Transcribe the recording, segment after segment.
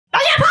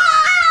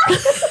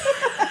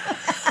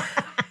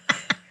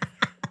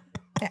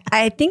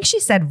I think she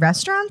said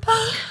restaurant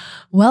punk.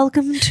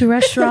 Welcome to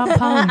Restaurant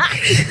Punk.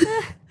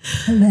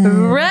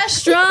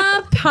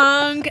 Restaurant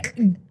Punk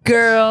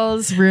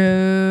Girls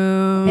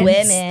Room.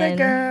 It's Women. the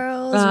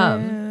girls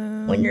room.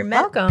 When you're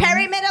Welcome.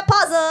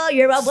 perimenopausal,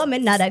 you're a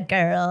woman, not a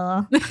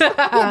girl.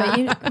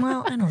 Yeah, but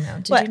well, I don't know.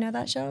 Did What? you know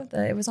that show?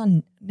 It was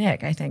on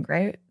Nick, I think,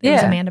 right? It Yeah.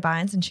 was Amanda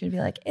Bynes, and she would be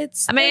like,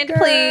 "It's Amanda, the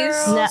please.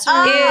 girls No. room."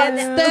 Oh,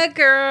 It's the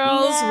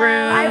girls'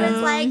 room. I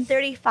was like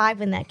 35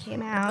 when that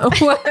came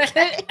out.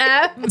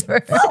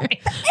 Whatever.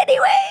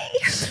 Anyway,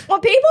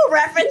 when people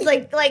reference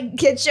like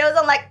kids shows,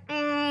 I'm like,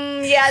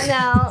 yeah,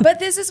 no. But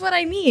this is what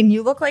I mean.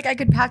 You look like I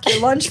could pack your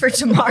lunch for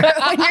tomorrow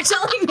when you're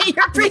telling me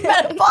you're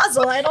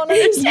premenopausal. I don't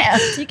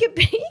understand. You can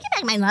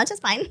pack my lunch. It's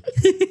fine.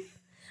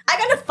 I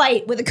got in a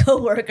fight with a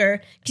coworker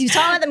because he was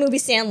talking about the movie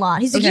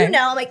Sandlot. He's like, Okay. you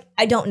know? I'm like,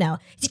 I don't know.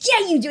 He's like,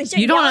 yeah, you do.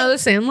 You don't know The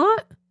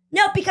Sandlot?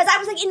 No, because I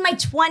was like in my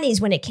 20s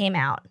when it came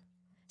out.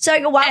 So I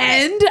go, why?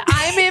 And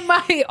I'm in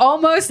my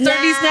almost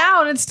 30s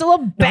now, and it's still a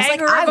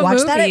banger I of a watch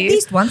movie. that at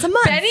least once a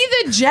month. Benny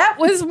the Jet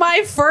was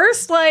my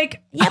first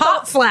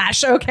hot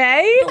flash,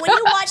 okay? But when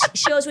you watch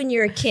shows when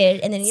you're a kid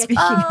and then you're like,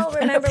 oh,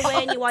 remember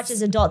when you watch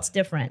as adults,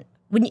 different.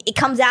 When it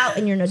comes out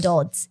and you're an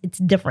adult, it's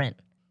different.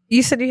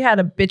 You said you had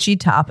a bitchy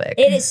topic.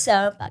 It is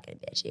so fucking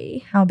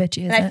bitchy. How bitchy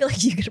is And I it? feel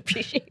like you could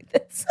appreciate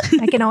this.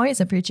 I can always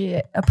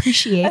appreciate a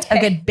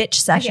good bitch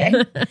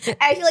session.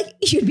 I feel like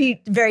you'd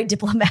be very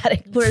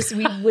diplomatic, whereas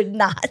we would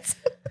not.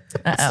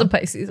 That's the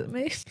Pisces in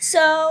me.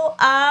 So,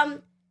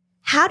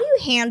 how do you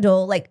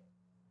handle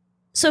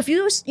so if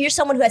you're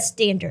someone who has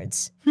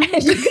standards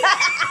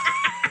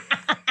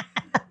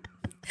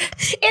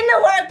in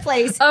the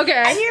workplace,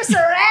 Okay. and you're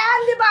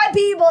surrounded by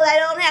people that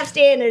don't have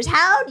standards,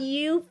 how do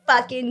you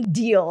fucking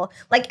deal?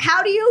 Like,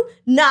 how do you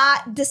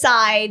not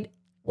decide?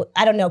 Well,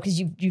 I don't know, because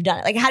you've done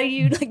it. Like, how do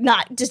you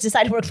not just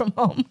decide to work from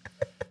home?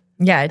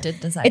 Yeah, I did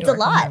decide. It's to a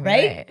work from lot, home,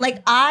 right?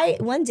 Like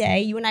one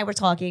day, you and I were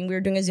talking, we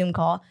were doing a Zoom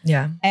call,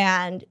 Yeah.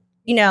 and,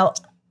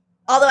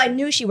 although I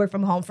knew she worked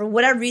from home, for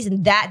whatever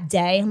reason, that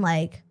day, I'm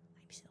like,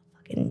 I'm so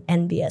fucking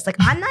envious. Like,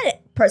 I'm not a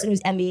person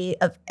who's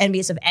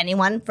envious of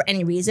anyone for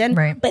any reason.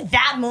 Right. But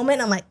that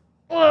moment, I'm like,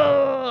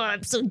 oh,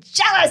 I'm so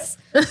jealous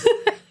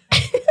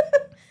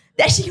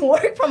that she can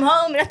work from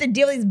home and have to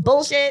deal with this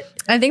bullshit.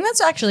 I think that's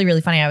actually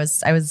really funny. I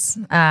was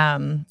at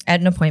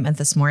an appointment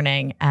this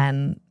morning,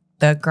 and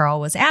the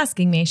girl was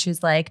asking me, she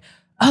was like,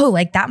 oh,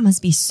 like that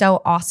must be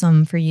so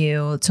awesome for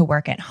you to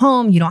work at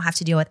home. You don't have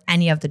to deal with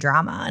any of the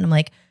drama. And I'm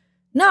like,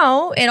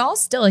 no, it all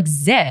still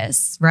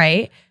exists,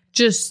 right?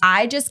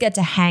 I just get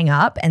to hang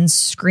up and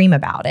scream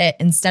about it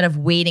instead of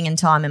waiting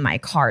until I'm in my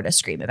car to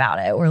scream about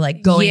it, or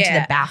like going to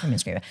the bathroom and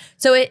scream.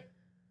 So it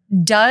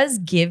does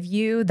give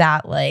you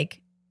that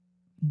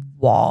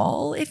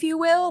wall, if you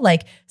will,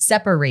 like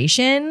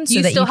separation, so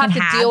You that still you can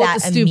have to deal with the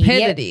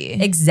stupidity.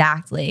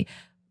 Exactly.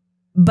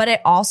 But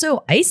it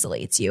also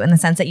isolates you in the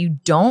sense that you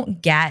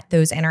don't get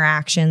those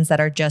interactions that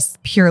are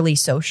just purely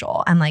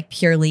social and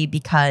purely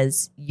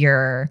because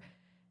you're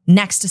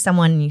next to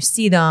someone and you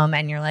see them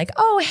and you're like,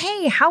 oh,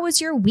 hey, how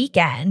was your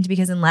weekend?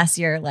 Because unless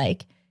you're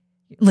like,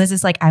 Liz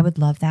is like, I would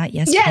love that.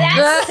 Yes. Yeah,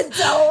 that's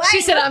so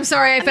She said, I'm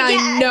sorry, I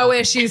found no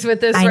issues with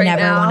this I right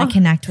never now. want to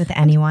connect with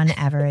anyone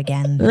ever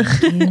again.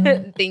 Thank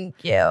you. Thank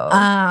you.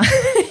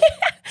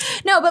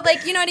 No,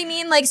 but you know what I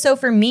mean? So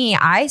for me,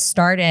 I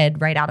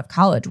started right out of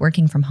college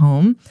working from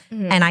home,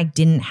 and I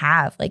didn't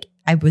have,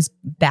 I was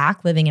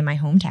back living in my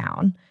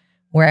hometown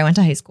where I went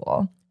to high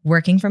school,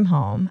 working from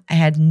home. I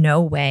had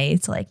no way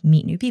to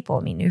meet new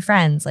people, meet new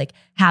friends,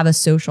 have a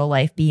social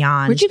life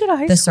beyond Where'd you go to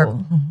high the school?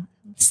 circle.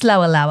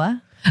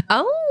 Slowa.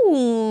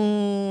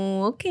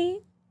 Oh, okay.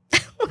 I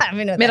don't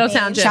even know what that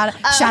Middletown. means.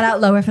 Shout out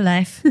Lower for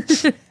Life.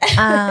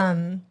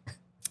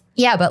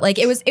 Yeah, but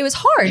it was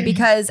hard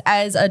because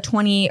as a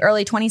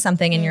early 20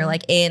 something, and you're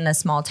in a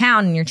small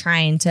town and you're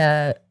trying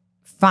to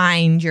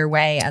find your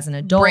way as an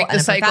adult, Break the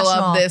and a cycle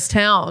professional. of this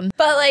town.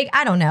 But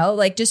I don't know,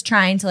 just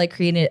trying to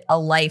create a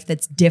life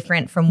that's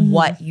different from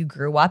what you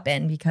grew up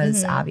in,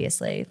 because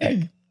obviously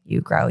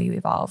you grow, you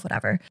evolve,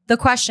 whatever. The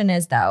question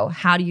is though,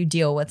 how do you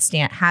deal with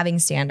having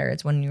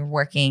standards when you're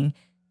working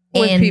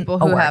With in people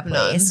who a have none.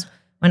 workplace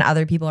when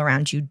other people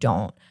around you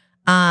don't?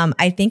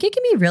 I think it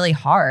can be really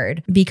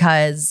hard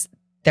because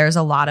there's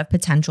a lot of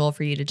potential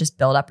for you to just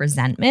build up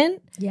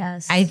resentment.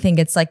 Yes. I think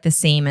it's the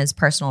same as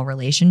personal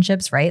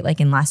relationships, right?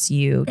 Unless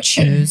you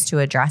choose to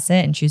address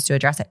it and choose to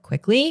address it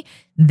quickly,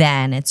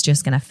 then it's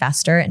just going to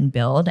fester and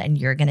build, and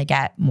you're going to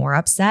get more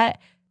upset,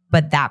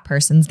 but that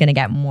person's going to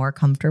get more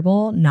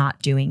comfortable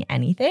not doing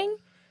anything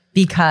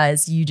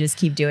because you just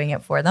keep doing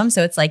it for them.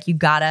 So it's you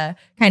got to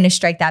kind of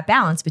strike that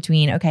balance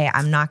between, okay,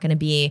 I'm not going to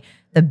be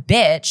the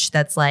bitch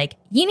that's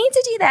you need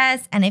to do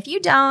this, and if you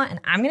don't, and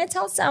I'm going to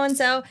tell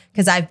so-and-so,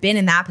 because I've been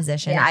in that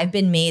position. Yeah. I've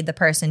been made the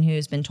person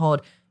who's been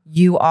told,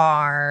 you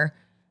are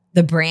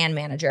the brand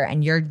manager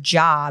and your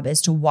job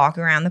is to walk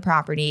around the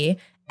property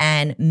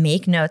and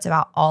make notes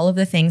about all of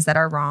the things that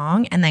are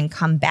wrong, and then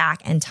come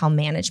back and tell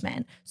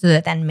management, so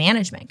that then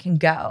management can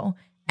go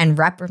and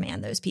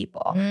reprimand those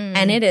people.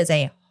 And it is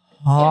a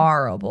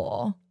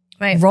horrible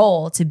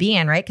role to be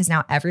in, right? Because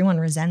now everyone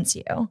resents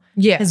you.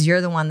 Yeah. Because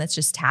you're the one that's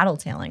just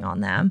tattletaling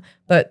on them.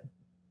 But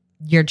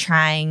you're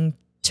trying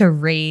to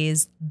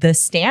raise the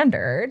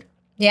standard.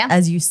 Yeah.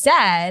 As you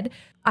said.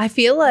 I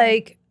feel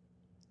like,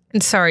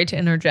 and sorry to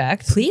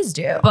interject. Please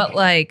do. But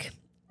like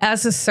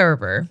as a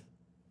server,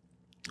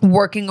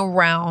 working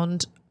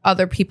around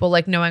other people,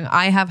 like knowing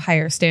I have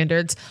higher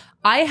standards,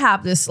 I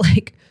have this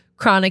like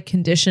chronic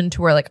condition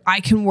to where like I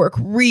can work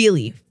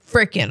really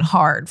freaking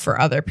hard for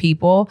other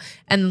people,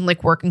 and then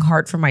like working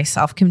hard for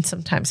myself can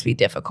sometimes be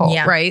difficult,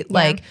 right? Yeah.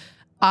 Like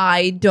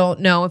I don't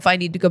know if I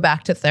need to go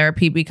back to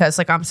therapy because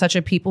like I'm such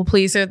a people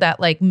pleaser that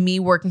like me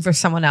working for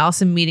someone else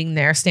and meeting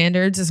their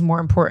standards is more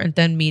important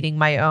than meeting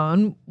my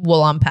own.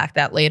 We'll unpack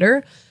that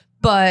later.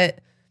 But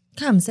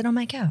come sit on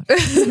my couch.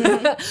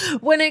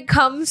 when it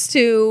comes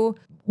to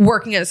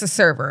working as a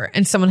server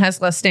and someone has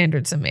less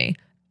standards than me,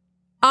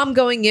 I'm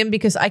going in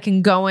because I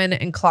can go in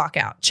and clock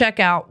out, check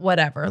out,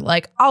 whatever.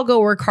 Like, I'll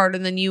go work harder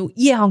than you.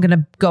 Yeah, I'm going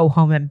to go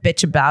home and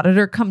bitch about it,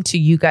 or come to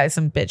you guys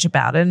and bitch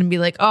about it and be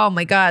like, oh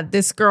my God,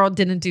 this girl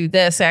didn't do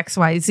this, X,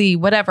 Y, Z,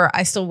 whatever.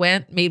 I still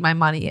went, made my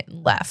money,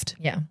 and left.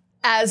 Yeah.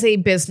 As a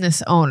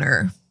business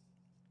owner,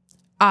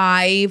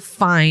 I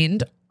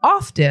find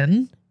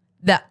often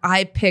that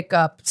I pick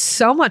up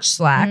so much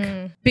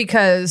slack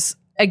because,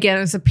 again,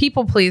 as a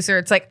people pleaser,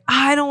 it's like,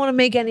 I don't want to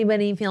make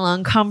anybody feel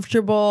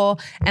uncomfortable.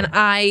 And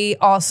I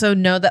also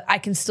know that I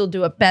can still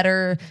do it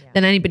better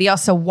than anybody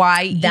else. So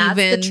why That's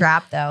even? the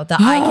trap, though. The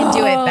I can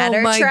do it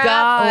better my trap.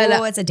 God.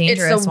 Oh, it's a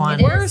dangerous It's the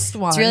one. worst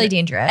one. It's really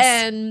dangerous.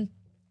 And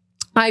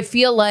I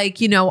feel like,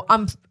 you know,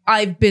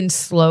 I've been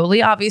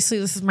slowly, obviously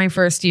this is my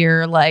first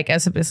year, like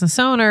as a business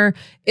owner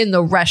in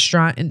the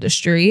restaurant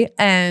industry.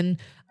 And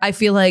I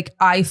feel like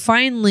I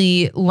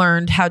finally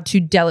learned how to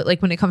delegate,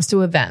 like when it comes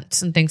to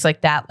events and things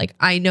like that. Like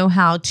I know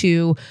how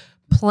to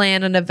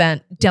plan an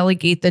event,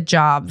 delegate the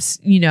jobs,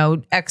 you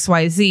know, X,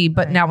 Y, Z.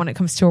 But now when it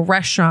comes to a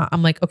restaurant,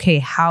 I'm like, okay,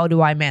 how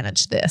do I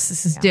manage this?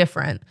 This is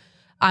different.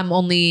 I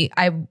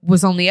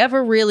was only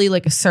ever really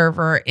like a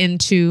server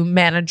into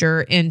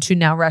manager into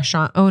now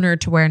restaurant owner,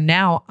 to where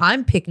now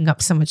I'm picking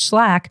up so much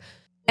slack.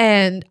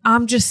 And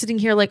I'm just sitting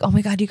here like, oh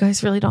my God, you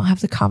guys really don't have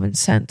the common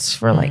sense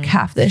for like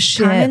half this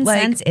shit. Common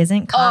like, sense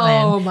isn't common.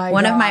 Oh my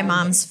One of my God.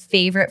 mom's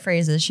favorite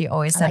phrases she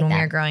always said like when we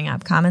that. were growing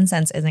up, common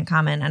sense isn't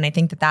common. And I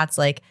think that that's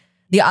like,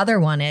 the other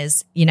one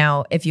is, you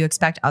know, if you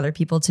expect other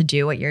people to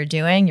do what you're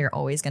doing, you're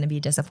always going to be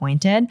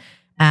disappointed.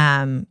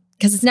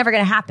 Because it's never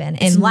going to happen.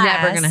 It's unless,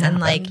 never gonna happen. And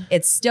like,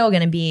 it's still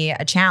going to be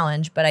a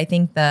challenge. But I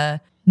think the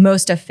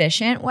most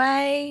efficient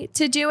way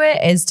to do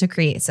it is to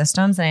create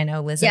systems. And I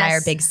know Liz and I are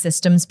Yes. big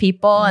systems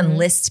people and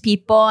list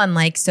people. And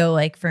like, so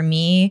like for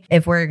me,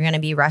 if we're going to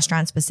be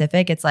restaurant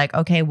specific, it's like,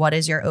 okay, what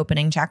is your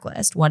opening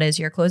checklist? What is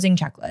your closing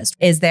checklist?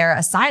 Is there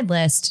a side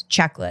list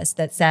checklist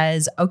that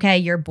says, okay,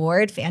 you're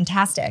bored?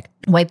 Fantastic.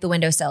 Wipe the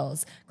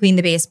windowsills, clean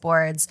the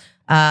baseboards,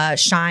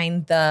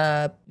 shine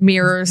the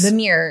mirrors.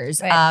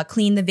 Right.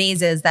 clean the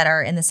vases that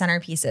are in the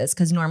centerpieces,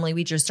 because normally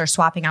we just are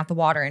swapping out the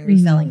water and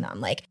refilling them.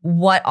 Like,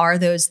 what are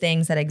those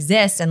things that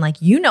exist? And like,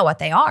 you know what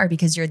they are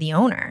because you're the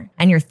owner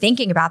and you're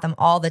thinking about them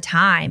all the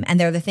time. And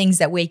they're the things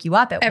that wake you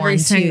up at Every 1,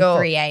 2, single-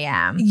 3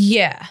 a.m.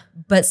 Yeah.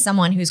 But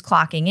someone who's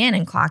clocking in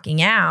and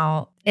clocking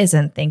out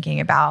isn't thinking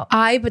about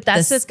But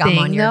that's the the scum thing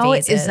on your though,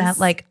 vases. is that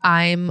like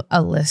I'm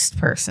a list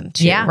person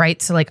too, Yeah. right?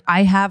 So like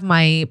I have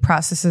my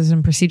processes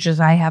and procedures.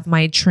 I have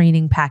my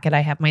training packet.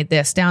 I have my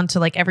this down to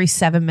like every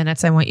 7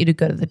 minutes. I want you to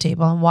go to the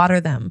table and water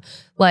them.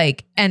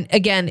 Like, and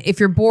again, if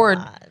you're bored,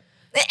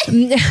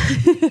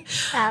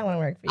 I don't want to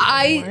work for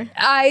you anymore.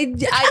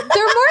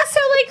 they're more so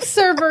like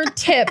server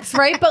tips,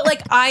 right? But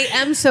like I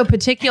am so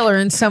particular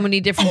in so many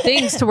different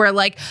things to where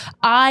like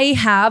I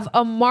have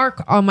a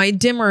mark on my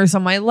dimmers,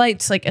 on my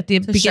lights, like at the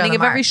beginning the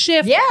of every mark.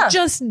 shift. Yeah.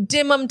 Just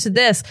dim them to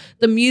this.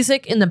 The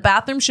music in the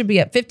bathroom should be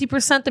at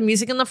 50%. The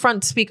music in the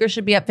front speaker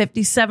should be at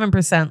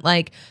 57%.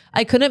 Like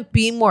I couldn't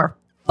be more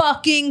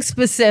fucking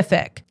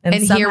specific. And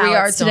And here we somehow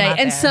are it's still today. not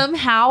And there.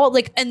 somehow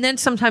like, and then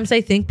sometimes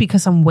I think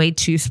because I'm way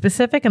too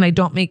specific and I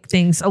don't make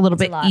things a little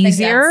bit lot. I think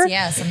easier,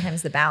 yeah,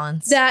 sometimes the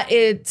balance. that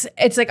it's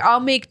like I'll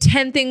make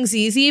 10 things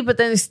easy, but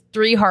then there's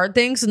 3 hard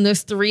things, and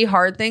those 3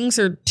 hard things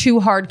are too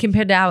hard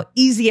compared to how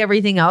easy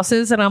everything else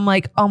is. And I'm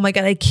like, oh my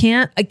God, I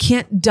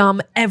can't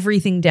dumb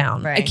everything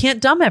down. Right. I can't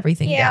dumb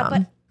everything Yeah, down.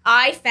 but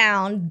I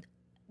found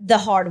the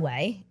hard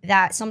way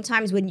that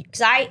sometimes when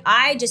because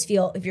I just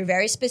feel if you're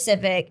very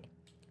specific,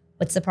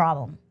 what's the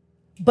problem?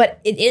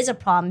 But it is a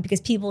problem because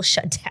people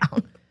shut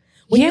down.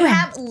 When you Yeah.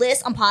 have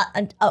lists on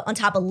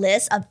top of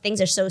lists of things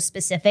that are so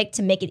specific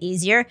to make it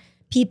easier,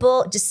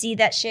 people just see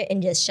that shit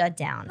and just shut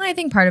down. I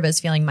think part of it is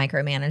feeling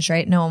micromanaged,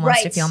 right? No one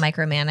wants to Right. feel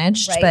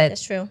micromanaged, Right, but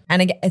that's true.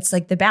 And again, it's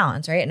like the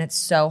balance, right? And it's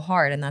so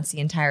hard. And that's the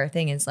entire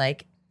thing is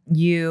like,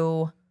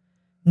 you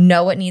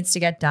know what needs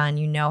to get done.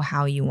 You know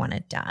how you want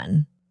it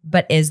done.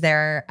 But is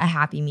there a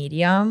happy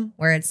medium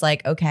where it's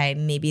like, okay,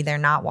 maybe they're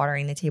not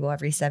watering the table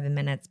every 7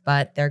 minutes,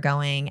 but they're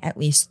going at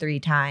least 3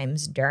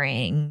 times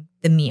during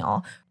the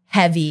meal.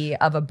 heavy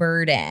of a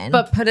burden.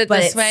 But put it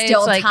this it way,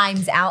 still it's like,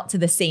 times out to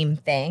the same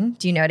thing.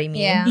 Do you know what I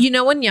mean? Yeah. you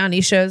know, when Yanni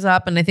shows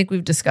up, and I think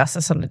we've discussed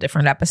this on a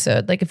different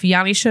episode, like if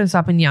Yanni shows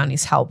up and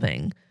Yanni's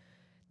helping,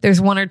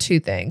 there's one or two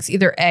things.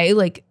 Either A,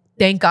 like,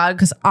 thank God,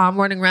 because I'm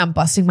running around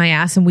busting my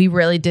ass and we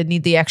really did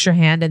need the extra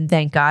hand. And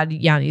thank God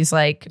Yanni's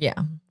like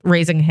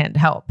raising a hand to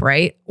help,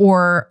 right?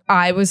 Or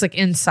I was like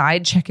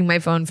inside checking my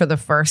phone for the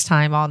first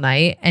time all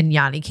night and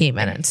Yanni came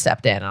in and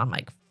stepped in. And I'm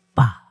like,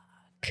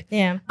 fuck.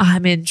 Yeah.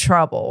 I'm in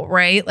trouble,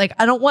 right? Like,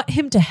 I don't want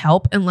him to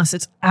help unless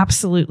it's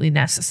absolutely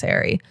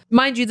necessary.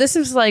 Mind you, this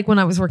is like when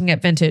I was working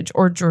at Vintage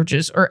or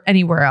George's or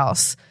anywhere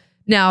else.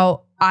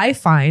 Now, I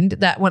find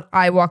that when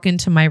I walk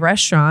into my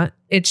restaurant,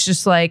 it's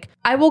just like,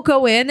 I will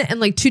go in and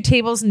like 2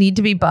 tables need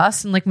to be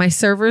bussed and like my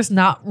server's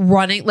not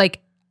running.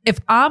 Like, if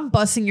I'm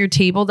bussing your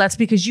table, that's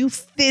because you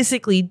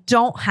physically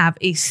don't have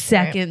a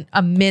second,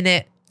 a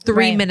minute,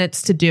 3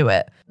 minutes to do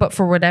it. But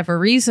for whatever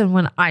reason,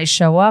 when I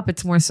show up,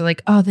 it's more so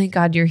like, oh, thank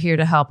God you're here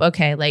to help.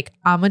 Okay, like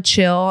I'm a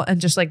chill and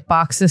just like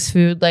box this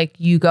food. Like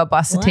you go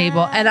bust the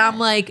table. And I'm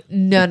like,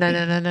 no.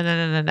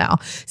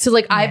 So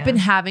like I've been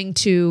having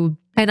to,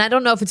 and I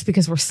don't know if it's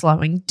because we're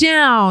slowing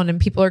down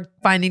and people are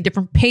finding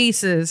different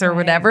paces or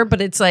whatever, but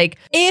it's like,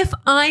 if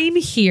I'm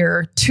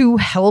here to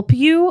help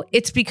you,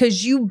 it's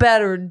because you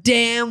better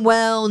damn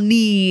well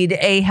need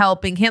a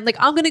helping hand. Like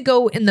I'm going to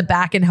go in the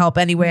back and help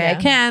any way I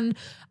can.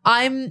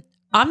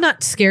 I'm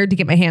not scared to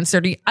get my hands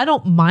dirty. I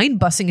don't mind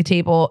bussing a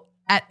table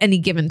at any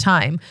given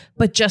time.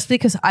 But just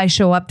because I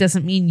show up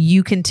doesn't mean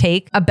you can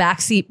take a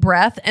backseat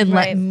breath and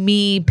let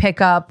me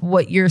pick up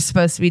what you're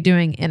supposed to be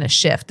doing in a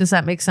shift. Does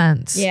that make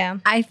sense? Yeah.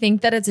 I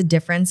think that it's a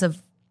difference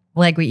of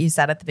like what you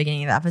said at the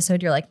beginning of the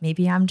episode. You're like,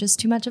 maybe I'm just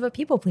too much of a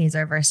people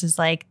pleaser versus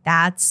like,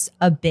 that's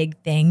a big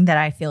thing that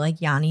I feel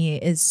like Yanni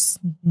is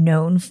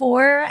known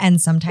for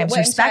and sometimes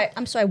respect.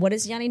 I'm sorry. What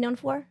is Yanni known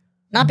for?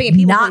 Not being a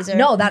people pleaser.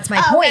 No, that's my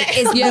point.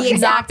 Okay. Is the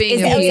exact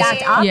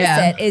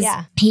opposite.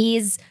 Yeah.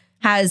 He's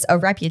has a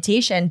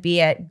reputation, be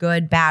it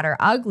good, bad, or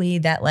ugly,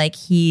 that like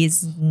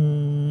he's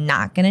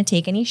not gonna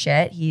take any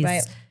shit.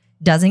 He's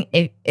doesn't.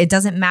 It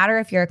doesn't matter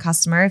if you're a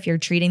customer, if you're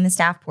treating the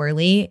staff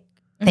poorly.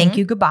 Thank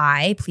you,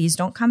 goodbye. Please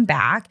don't come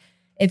back.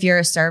 If you're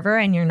a server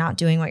and you're not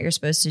doing what you're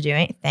supposed to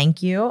do,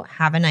 thank you.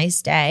 Have a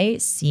nice day.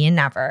 See you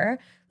never.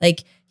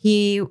 Like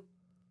he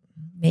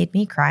made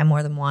me cry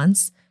more than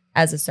once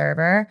as a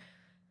server.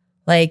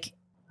 Like,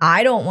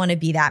 I don't want to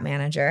be that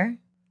manager.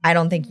 I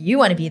don't think you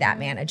want to be that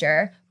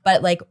manager.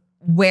 But like,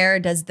 where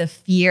does the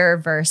fear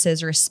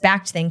versus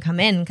respect thing come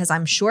in? Because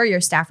I'm sure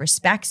your staff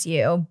respects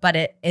you,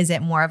 but is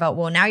it more about,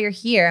 well, now you're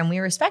here and we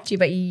respect you,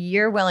 but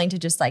you're willing to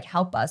just like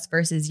help us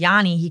versus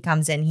Yanni. He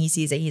comes in, he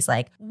sees it. He's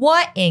like,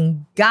 what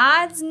in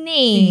God's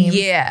name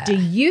do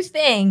you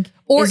think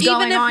or is even Oh,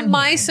 going if on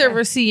my here?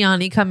 server see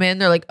Yanni come in,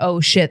 they're like, oh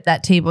shit,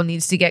 that table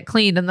needs to get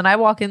cleaned. And then I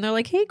walk in, they're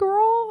like, hey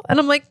girl. And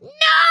I'm like, no.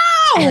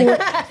 No.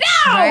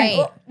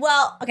 Right.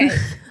 Well, okay.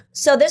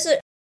 So this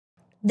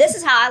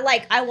is how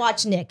I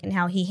watch Nick and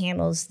how he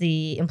handles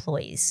the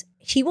employees.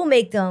 He will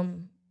make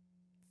them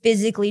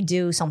physically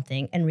do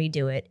something and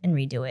redo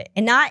it.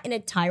 And not in a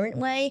tyrant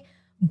way,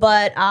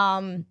 but how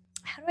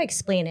do I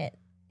explain it?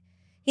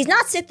 He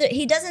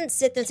doesn't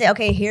sit there and say,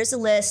 okay, here's the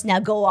list, now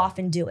go off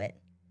and do it.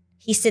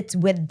 He sits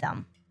with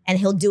them and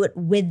he'll do it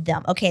with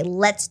them. Okay,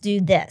 let's do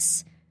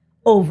this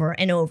over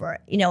and over.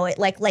 You know,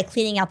 like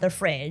cleaning out their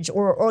fridge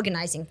or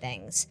organizing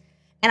things.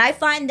 And I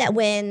find that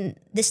when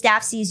the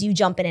staff sees you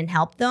jump in and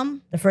help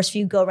them, the first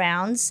few go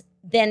rounds,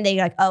 then they're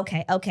like,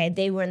 okay,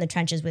 they were in the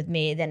trenches with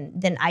me,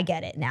 then I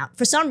get it now.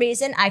 For some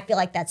reason, I feel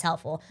like that's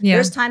helpful. Yeah.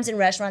 There's times in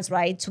restaurants where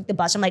I took the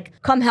bus, I'm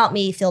like, come help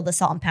me fill the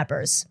salt and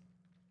peppers.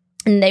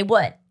 And they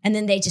would. And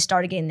then they just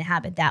started getting the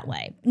habit that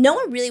way. No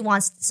one really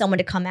wants someone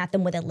to come at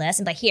them with a list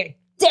and be like, here,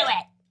 do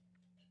it.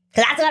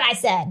 Because that's what I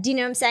said. Do you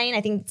know what I'm saying?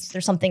 I think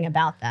there's something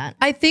about that.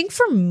 I think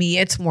for me,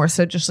 it's more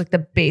so just like the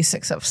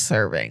basics of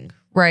serving,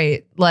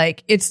 right?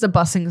 Like it's the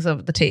bussings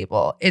of the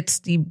table. It's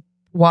the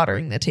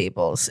watering the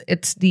tables.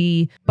 It's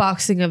the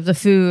boxing of the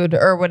food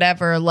or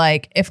whatever.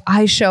 Like if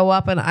I show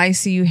up and I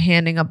see you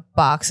handing a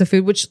box of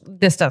food, which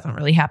this doesn't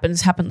really happen.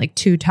 It's happened like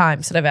 2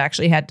 times that I've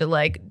actually had to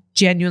like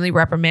genuinely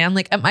reprimand.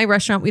 Like at my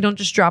restaurant, we don't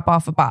just drop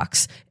off a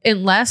box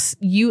unless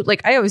you,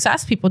 like I always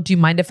ask people, do you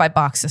mind if I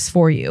box this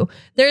for you?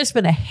 There's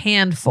been a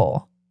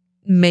handful,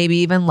 maybe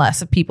even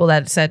less, of people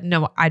that said,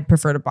 no, I'd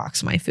prefer to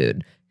box my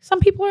food. Some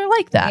people are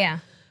like that. Yeah.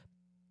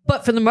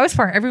 But for the most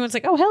part, everyone's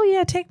like, oh, hell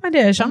yeah, take my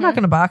dish. I'm not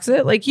going to box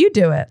it. Like, you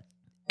do it.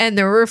 And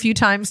there were a few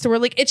times to where,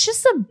 like, it's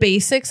just the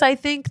basics, I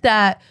think,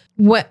 that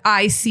what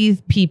I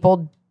see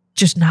people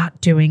just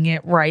not doing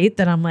it right,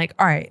 that I'm like,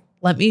 all right,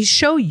 let me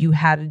show you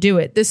how to do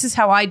it. This is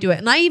how I do it.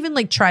 And I even,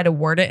 like, try to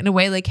word it in a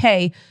way like,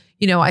 hey,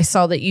 you know, I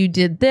saw that you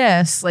did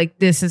this. Like,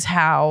 this is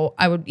how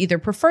I would either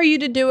prefer you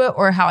to do it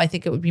or how I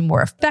think it would be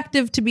more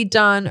effective to be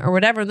done or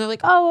whatever. And they're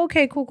like, oh,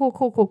 okay,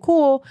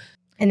 cool.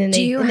 And then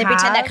they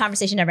pretend that have-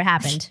 conversation never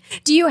happened.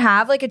 Do you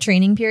have like a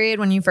training period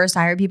when you first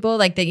hire people,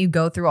 like that you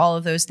go through all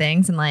of those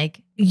things and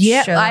like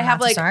Yeah, show them I how have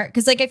to like start?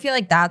 Because like I feel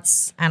like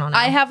that's, I don't know.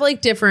 I have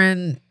like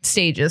different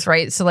stages,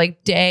 right? So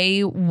like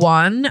day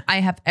 1, I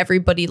have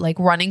everybody like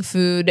running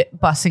food,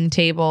 bussing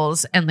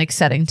tables, and like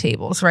setting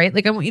tables, right?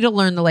 Like I want you to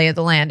learn the lay of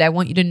the land. I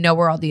want you to know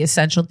where all the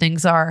essential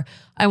things are.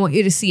 I want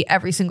you to see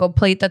every single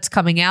plate that's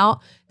coming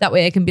out. That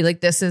way I can be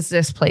like, this is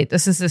this plate.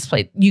 This is this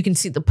plate. You can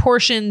see the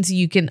portions.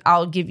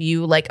 I'll give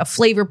you like a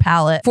flavor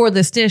palette for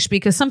this dish,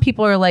 because some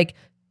people are like,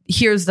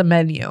 here's the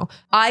menu.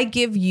 I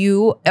give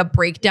you a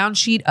breakdown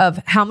sheet of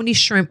how many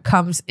shrimp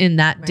comes in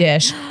that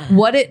dish,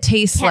 what it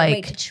tastes Can't like.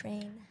 wait to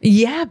train.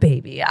 Yeah,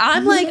 baby.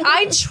 I'm like,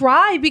 I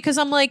try because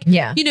I'm like,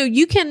 Yeah. you know,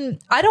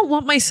 I don't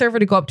want my server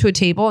to go up to a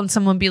table and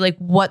someone be like,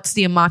 what's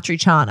the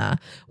amatriciana?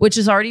 Which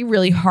is already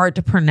really hard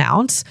to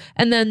pronounce.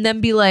 And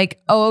then be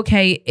like, oh,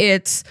 okay,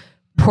 it's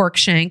pork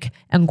shank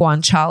and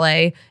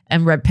guanciale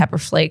and red pepper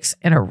flakes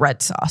and a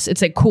red sauce.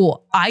 It's like,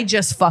 cool. I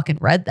just fucking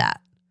read that.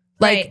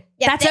 Like, Right.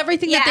 Yeah, that's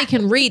everything that they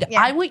can read.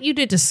 Yeah. I want you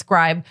to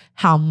describe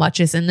how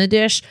much is in the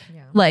dish,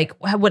 like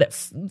what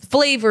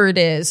flavor it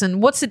is,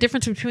 and what's the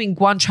difference between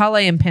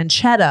guanciale and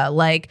pancetta,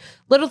 like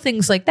little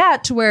things like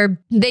that, to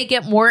where they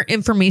get more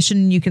information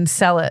and you can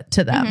sell it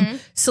to them.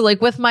 So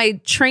like with my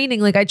training,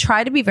 like I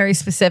try to be very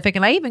specific,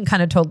 and I even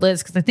kind of told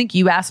Liz, because I think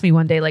you asked me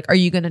one day, like, are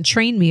you going to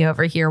train me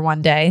over here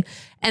one day?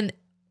 And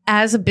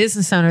as a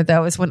business owner,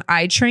 though, is when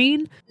I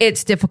train,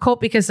 it's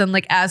difficult, because then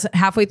like as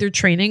halfway through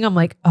training, I'm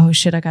like, oh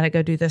shit, I got to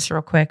go do this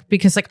real quick,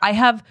 because like I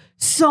have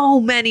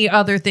so many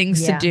other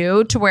things to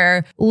do, to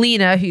where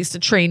Lena, who used to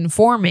train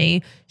for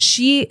me,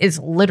 she is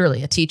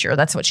literally a teacher.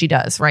 That's what she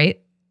does,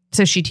 right?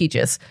 So she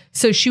teaches.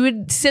 So she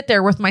would sit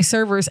there with my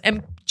servers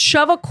and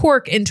shove a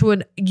cork into a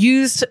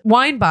used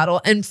wine bottle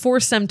and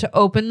force them to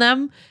open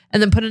them,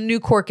 and then put a new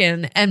cork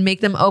in and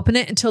make them open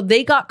it until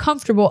they got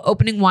comfortable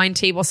opening wine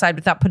table side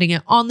without putting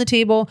it on the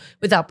table,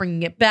 without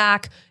bringing it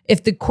back.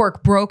 If the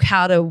cork broke,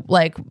 how to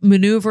like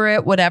maneuver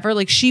it, whatever.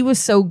 Like she was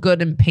so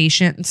good and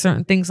patient and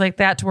certain things like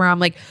that, to where I'm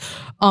like,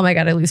 oh my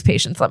God, I lose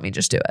patience. Let me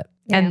just do it.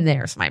 Yeah. And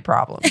there's my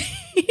problem.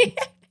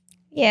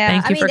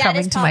 Yeah. Thank you for that coming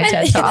is to my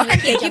probably- TED Talk.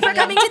 Thank you for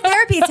coming to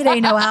therapy today,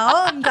 Noelle.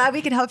 I'm glad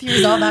we could help you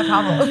resolve that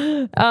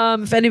problem.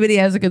 If anybody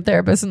has a good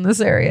therapist in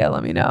this area,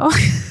 let me know.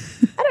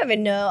 I don't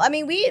even know. I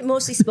mean, we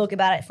mostly spoke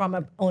about it from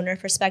an owner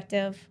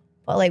perspective,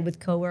 but like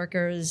with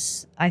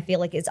coworkers, I feel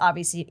like it's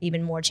obviously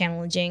even more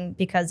challenging,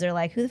 because they're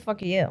like, who the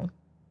fuck are you?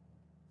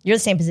 You're the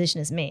same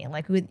position as me.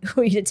 Like, who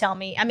are you to tell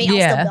me? I mean,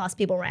 I'll still boss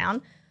people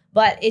around,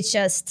 but it's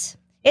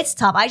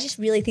tough. I just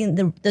really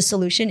think the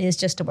solution is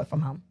just to work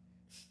from home.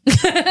 Well,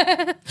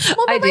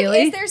 but Ideally.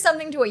 like, is there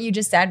something to what you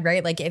just said,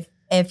 right? Like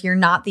if you're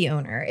not the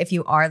owner, if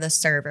you are the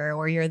server,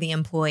 or you're the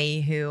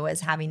employee who is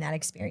having that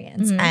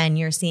experience, and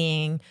you're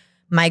seeing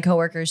my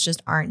coworkers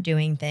just aren't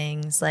doing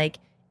things, like,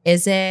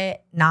 is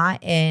it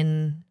not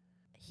in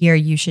here,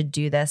 you should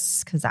do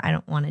this because I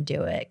don't want to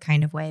do it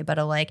kind of way, but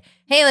a like,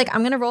 hey, like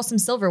I'm going to roll some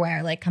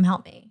silverware, like come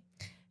help me.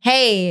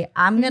 Hey,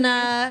 I'm going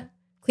to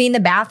clean the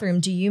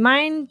bathroom. Do you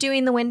mind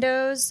doing the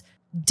windows?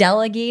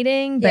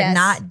 Delegating, but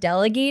not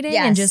delegating,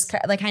 and just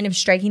like kind of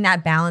striking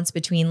that balance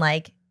between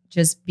like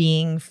just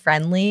being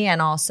friendly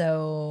and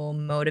also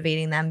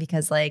motivating them,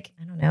 because like,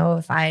 I don't know,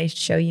 if I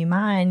show you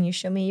mine, you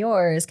show me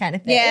yours kind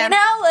of thing. Yeah. You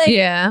know, like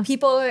Yeah.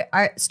 people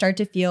start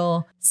to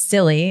feel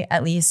silly,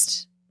 at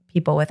least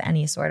people with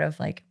any sort of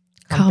like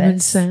Common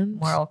sense.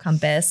 moral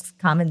compass,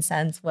 common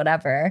sense,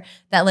 whatever,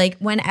 that like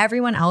when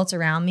everyone else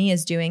around me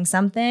is doing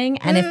something,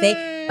 and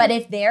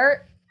if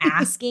they're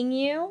asking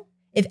you,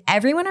 if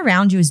everyone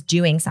around you is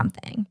doing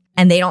something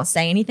and they don't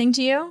say anything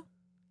to you,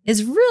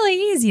 it's really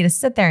easy to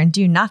sit there and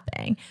do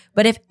nothing.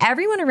 But if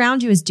everyone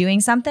around you is doing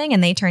something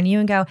and they turn to you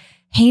and go,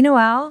 hey,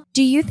 Noelle,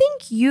 do you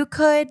think you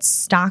could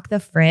stock the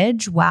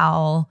fridge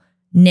while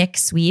Nick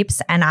sweeps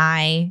and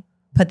I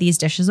put these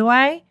dishes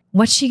away?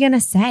 What's she going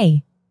to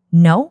say?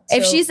 No.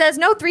 If she says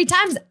no 3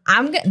 times,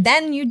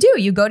 then you do.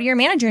 You go to your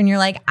manager and you're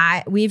like,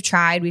 we've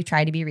tried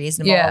to be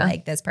reasonable. Yeah.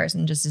 Like this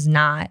person just is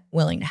not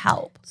willing to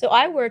help. So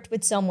I worked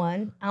with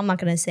someone, I'm not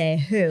going to say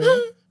who,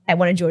 at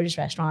one of George's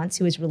restaurants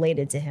who was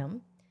related to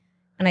him.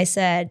 And I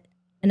said,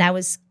 and I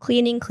was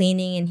cleaning,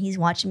 and he's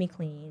watching me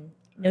clean.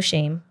 No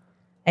shame.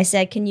 I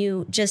said, can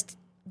you just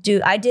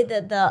I did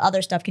the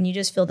other stuff. Can you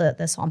just fill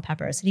the salt and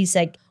peppers? And he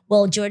said,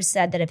 well, George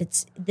said that if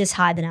it's this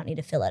high, then I don't need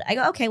to fill it. I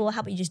go, okay, well, how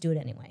about you just do it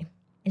anyway?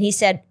 And he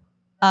said,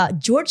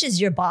 George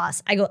is your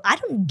boss. I go, I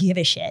don't give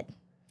a shit.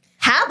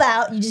 How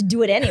about you just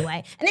do it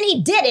anyway? And then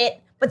he did it.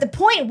 But the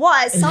point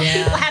was, some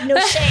people have no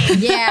shame.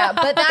 Yeah,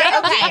 but They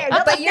don't care. They're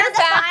But like, "No, that's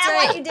fine.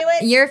 I'll let you do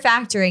it." You're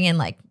factoring in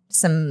like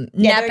some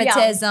Yeah, they're young.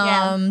 nepotism,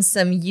 Yeah.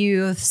 some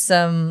youth,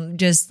 some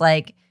just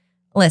like,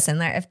 listen,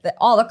 if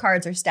all the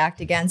cards are stacked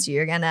against you,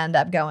 you're going to end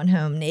up going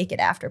home naked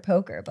after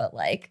poker. But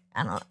like,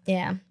 I don't,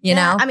 Yeah. you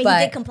know, I mean, but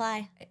he did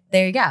comply.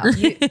 there you go.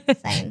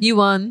 Saying. You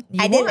won.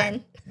 I did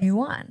win. You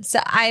won. So,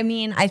 I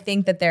mean, I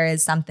think that there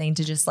is something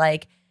to just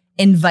like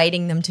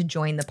inviting them to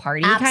join the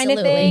party kind of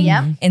Absolutely, thing,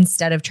 yep.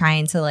 instead of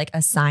trying to like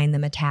assign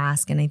them a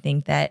task. And I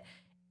think that,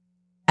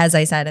 as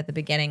I said at the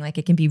beginning, like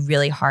it can be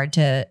really hard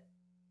to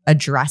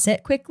address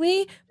it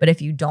quickly. But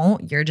if you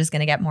don't, you're just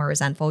going to get more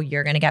resentful.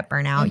 You're going to get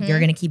burnout. You're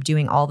going to keep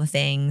doing all the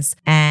things.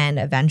 And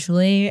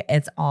eventually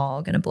it's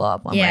all going to blow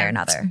up one way or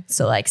another.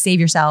 So like save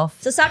yourself.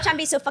 So stop trying to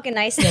be so fucking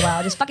nice to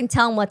Noelle. Just fucking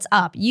tell them what's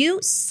up. You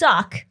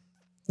suck.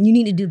 You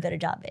need to do a better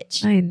job,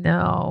 bitch. I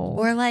know.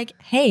 Or like,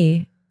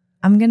 hey,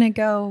 I'm going to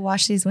go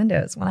wash these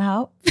windows. Want to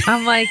help?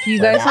 I'm like, you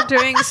guys are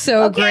doing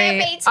so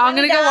great. I'm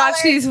going to go watch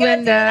these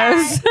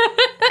windows.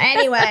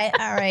 Anyway,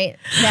 all right.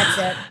 That's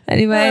it.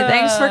 Anyway,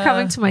 thanks for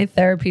coming to my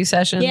therapy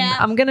session. Yeah.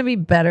 I'm going to be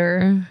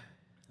better.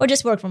 Or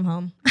just work from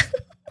home.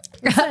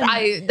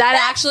 My the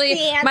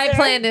answer.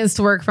 plan is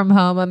to work from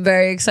home. I'm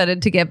very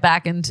excited to get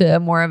back into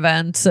more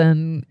events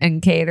and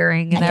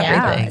catering and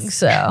everything.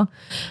 So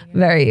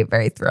very,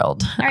 very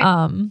thrilled.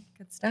 Right.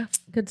 Good stuff.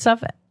 Good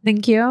stuff.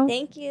 Thank you.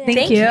 Thank you.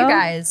 Thank You you.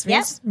 guys.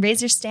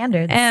 Raise your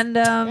standards. And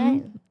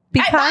be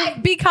Bye,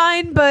 kind, be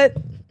kind, but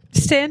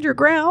stand your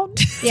ground.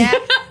 Yeah.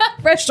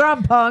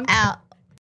 Restaurant punk. Out.